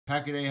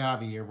Pack a Day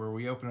Hobby here, where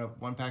we open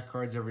up 1 pack of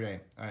cards every day.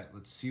 All right,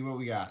 let's see what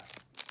we got.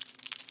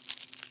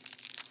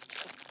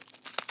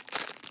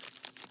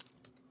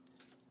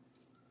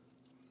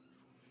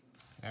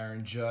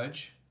 Aaron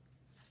Judge.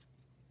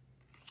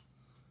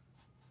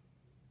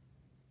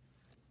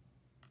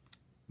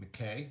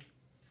 McKay.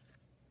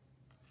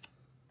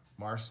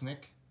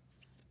 Marsnick.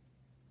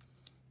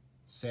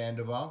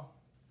 Sandoval.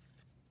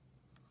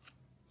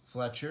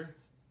 Fletcher.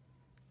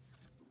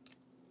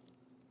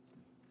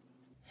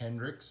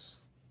 Hendricks.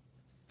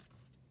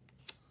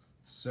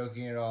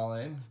 Soaking it all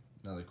in.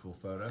 Another cool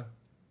photo.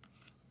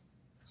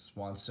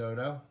 Juan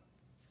Soto.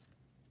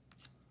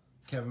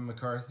 Kevin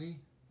McCarthy.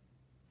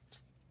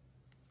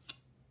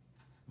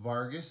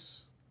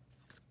 Vargas.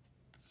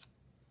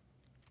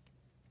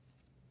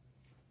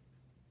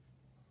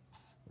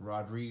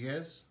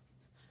 Rodriguez.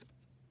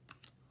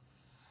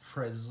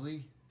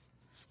 Presley.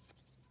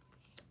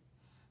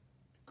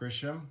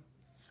 Grisham.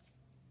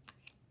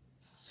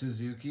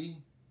 Suzuki.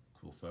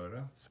 Cool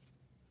photo.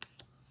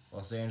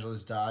 Los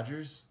Angeles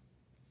Dodgers.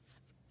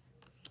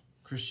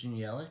 Christian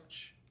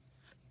Yelich.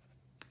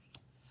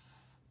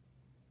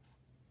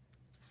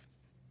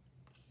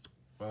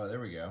 Oh, there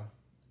we go.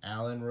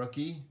 Allen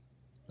rookie.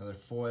 Another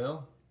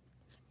foil.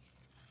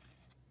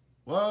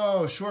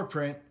 Whoa, short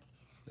print.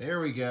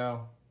 There we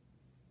go.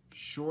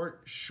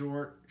 Short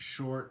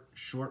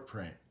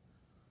print.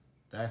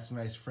 That's a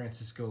nice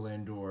Francisco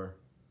Lindor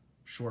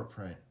short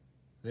print.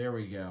 There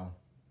we go.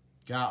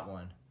 Got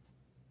one.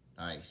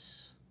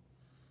 Nice.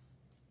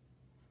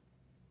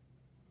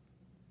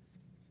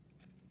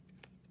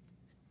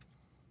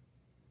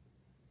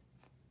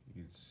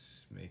 You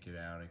can make it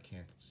out. I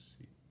can't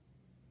see.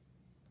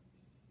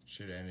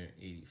 Should end at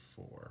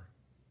 84.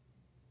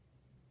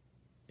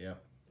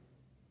 Yep.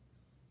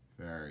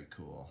 Very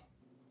cool.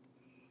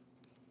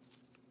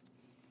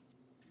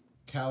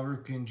 Cal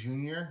Ripken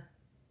Jr.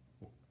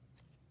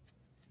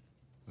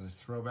 The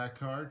throwback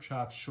card.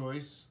 Chop's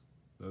Choice.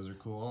 Those are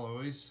cool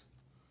always.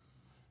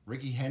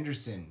 Ricky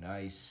Henderson.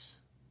 Nice.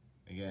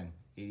 Again,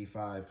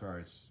 85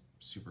 cards.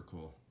 Super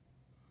cool.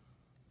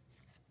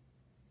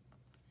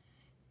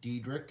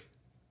 Diedrich.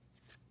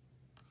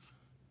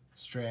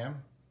 Stram.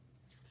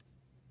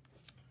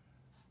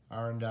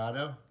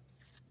 Arendado.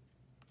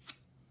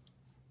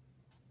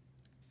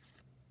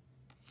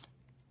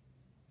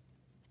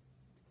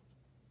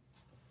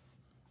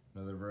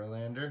 Another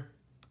Verlander.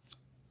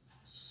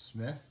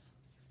 Smith.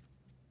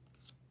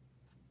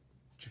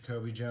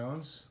 Jacoby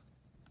Jones.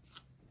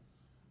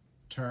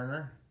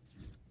 Turner.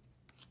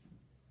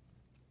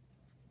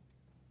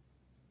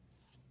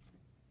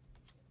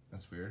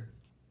 That's weird.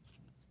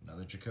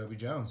 Another Jacoby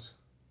Jones.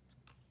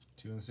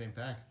 2 in the same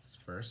pack. That's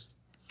first.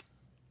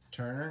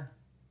 Turner.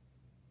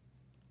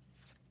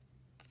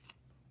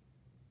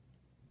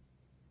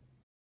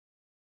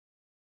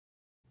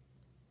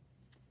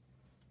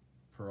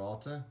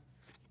 Peralta.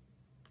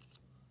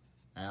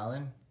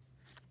 Allen.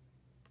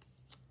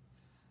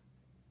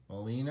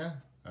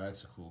 Molina. Oh,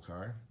 that's a cool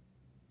card.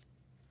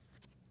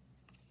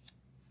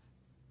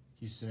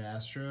 Houston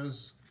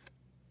Astros.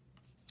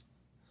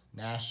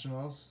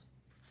 Nationals.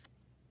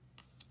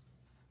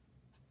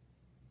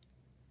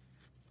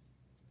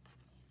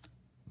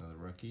 Another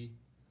rookie.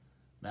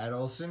 Matt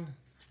Olson.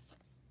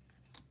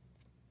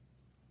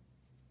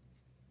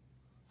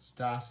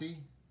 Stassi.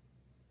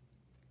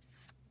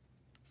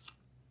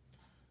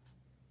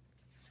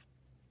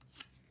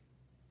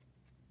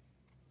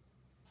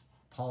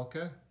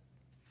 Palka.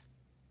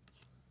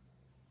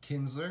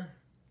 Kinsler.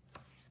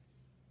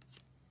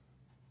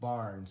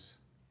 Barnes.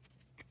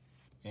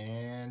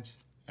 And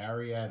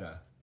Arrieta.